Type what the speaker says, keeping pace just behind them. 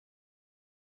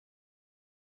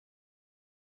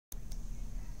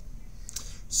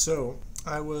So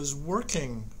I was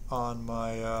working on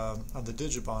my on the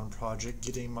Digibond project,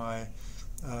 getting my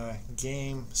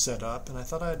game set up, and I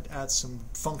thought I'd add some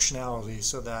functionality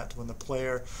so that when the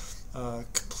player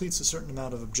completes a certain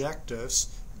amount of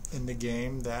objectives in the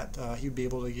game, that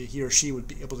he or she would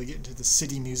be able to get into the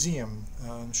city museum,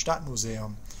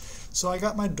 Stadtmuseum. So I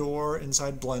got my door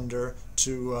inside Blender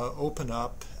to open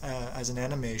up as an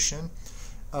animation.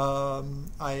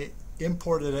 I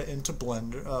imported it into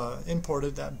Blender,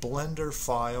 imported that Blender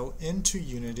file into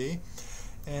Unity,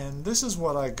 and this is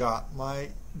what I got. My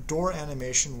door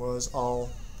animation was all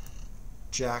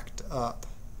jacked up.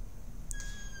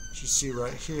 As you see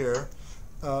right here,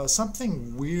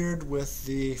 something weird with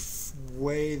the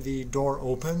way the door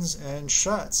opens and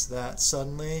shuts, that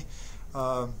suddenly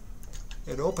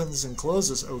it opens and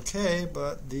closes okay,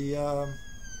 but the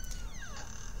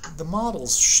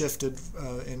models shifted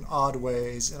in odd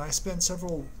ways, and I spent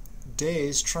several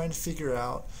days trying to figure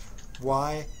out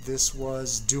why this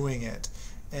was doing it.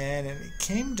 And it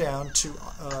came down to,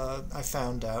 I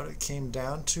found out, it came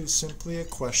down to simply a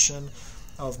question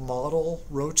of model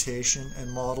rotation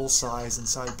and model size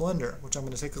inside Blender, which I'm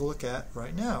going to take a look at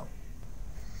right now.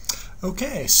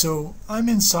 Okay, so I'm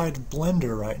inside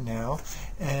Blender right now,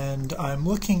 and I'm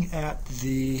looking at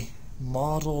the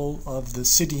model of the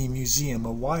City Museum,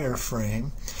 a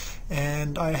wireframe,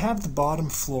 and I have the bottom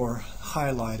floor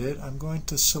highlighted. I'm going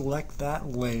to select that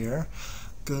layer,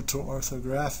 go to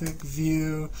orthographic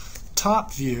view,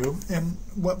 top view, and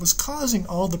what was causing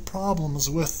all the problems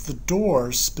with the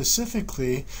doors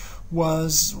specifically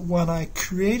was when I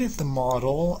created the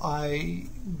model, I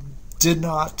did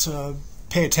not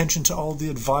pay attention to all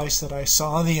the advice that I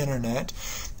saw on the internet,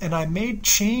 and I made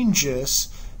changes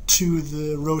to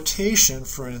the rotation,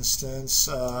 for instance,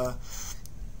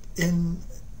 in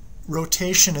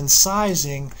rotation and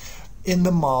sizing in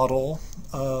the model,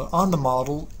 on the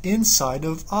model inside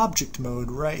of object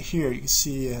mode right here. You can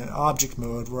see an object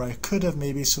mode where I could have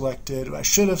maybe selected, I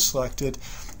should have selected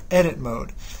edit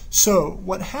mode. So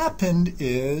what happened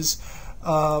is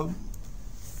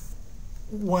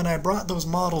when I brought those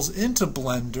models into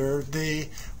Blender, they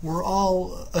were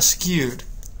all askewed.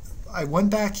 I went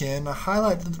back in, I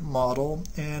highlighted the model,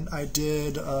 and I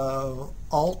did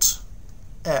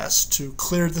Alt-S to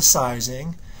clear the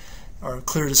sizing, or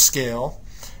clear the scale,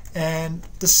 and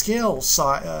the scale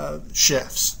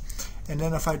shifts. And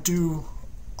then if I do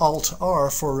Alt-R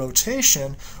for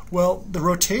rotation, well, the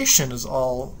rotation is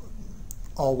all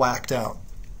whacked out.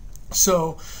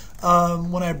 So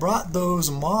when I brought those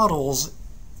models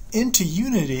into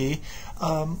Unity,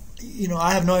 you know,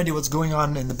 I have no idea what's going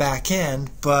on in the back end,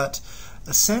 but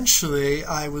essentially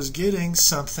I was getting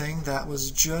something that was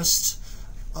just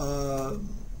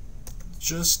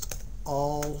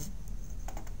all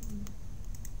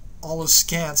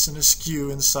askance and askew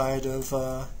inside of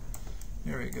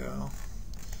here we go,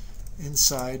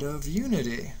 inside of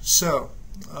Unity. So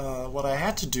what I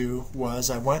had to do was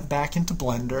I went back into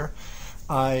Blender,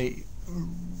 I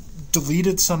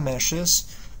deleted some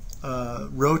meshes,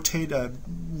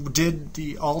 did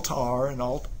the Alt-R and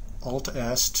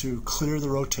Alt-S to clear the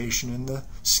rotation in the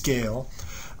scale,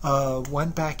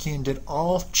 went back in, did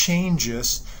all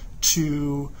changes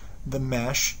to the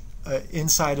mesh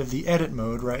inside of the edit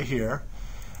mode right here,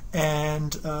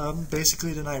 and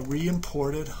basically then I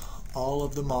re-imported all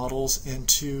of the models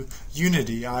into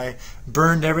Unity. I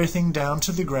burned everything down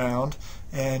to the ground,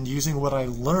 and using what I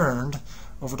learned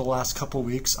over the last couple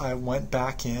weeks, I went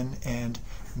back in and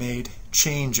made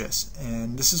changes,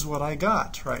 and this is what I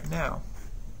got right now.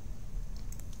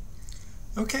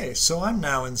 Okay, so I'm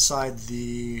now inside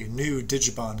the new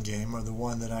Digibond game, or the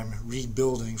one that I'm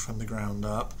rebuilding from the ground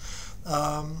up,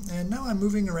 and now I'm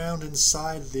moving around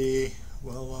inside the,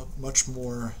 well, much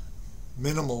more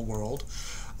minimal world.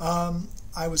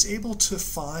 I was able to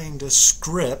find a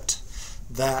script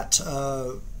that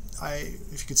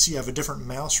if you can see, I have a different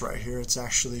mouse right here. It's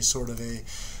actually sort of a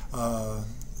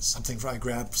something I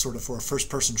grabbed sort of for a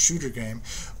first-person shooter game.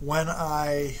 When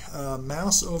I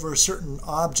mouse over certain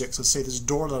objects, let's say this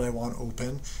door that I want to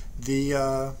open,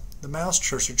 the mouse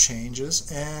cursor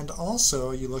changes, and also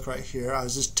you look right here, I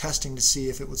was just testing to see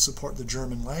if it would support the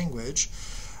German language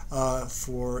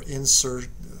for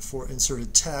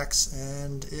inserted text,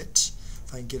 and it,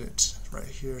 if I can get it right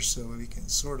here so we can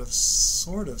sort of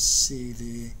see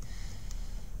the,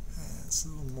 it's a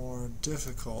little more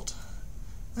difficult.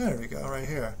 There we go, right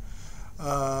here.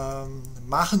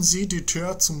 Machen Sie die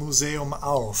Tür zum Museum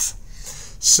auf.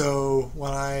 So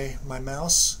when my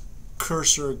mouse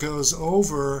cursor goes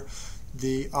over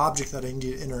the object that I need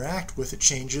to interact with, it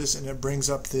changes and it brings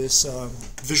up this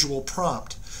visual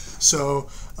prompt. So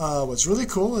what's really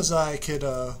cool is I could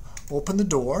open the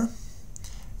door,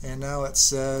 and now it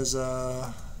says,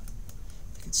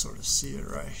 you can sort of see it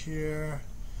right here.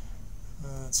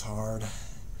 It's hard.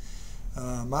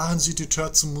 Machen Sie die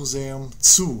Tür zum Museum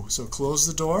zu. So close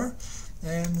the door,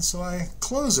 and so I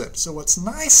close it. So what's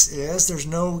nice is there's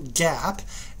no gap,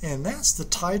 and that's the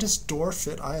tightest door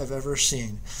fit I have ever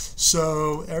seen.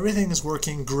 So everything is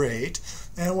working great.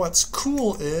 And what's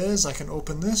cool is I can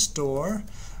open this door,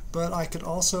 but I could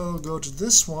also go to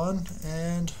this one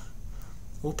and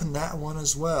open that one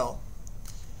as well.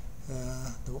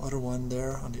 The other one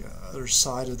there on the other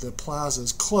side of the plaza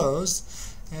is closed,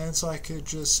 and so I could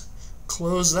just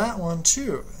close that one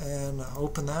too, and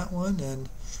open that one and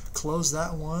close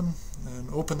that one and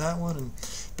open that one, and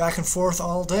back and forth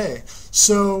all day.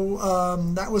 So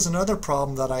that was another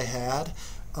problem that I had,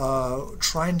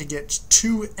 trying to get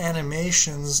two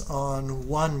animations on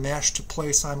one mesh to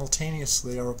play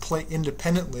simultaneously or play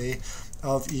independently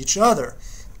of each other.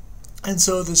 And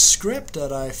so the script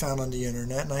that I found on the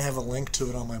internet, and I have a link to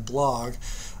it on my blog,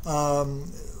 a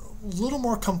little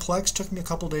more complex, took me a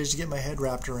couple days to get my head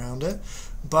wrapped around it,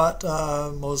 but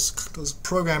those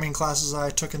programming classes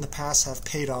I took in the past have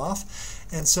paid off,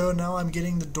 and so now I'm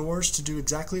getting the doors to do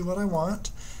exactly what I want,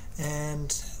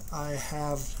 and I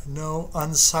have no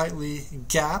unsightly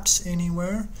gaps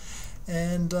anywhere,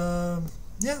 and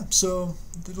yeah, so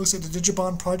it looks like the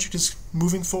Digibond project is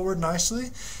moving forward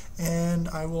nicely, and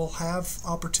I will have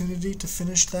opportunity to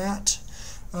finish that.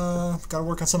 Got to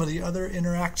work on some of the other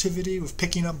interactivity with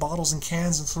picking up bottles and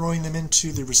cans and throwing them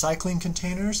into the recycling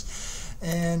containers,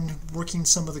 and working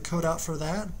some of the code out for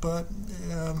that, but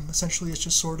essentially it's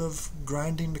just sort of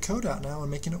grinding the code out now and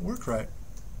making it work right.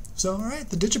 So alright,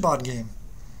 the Digibond game.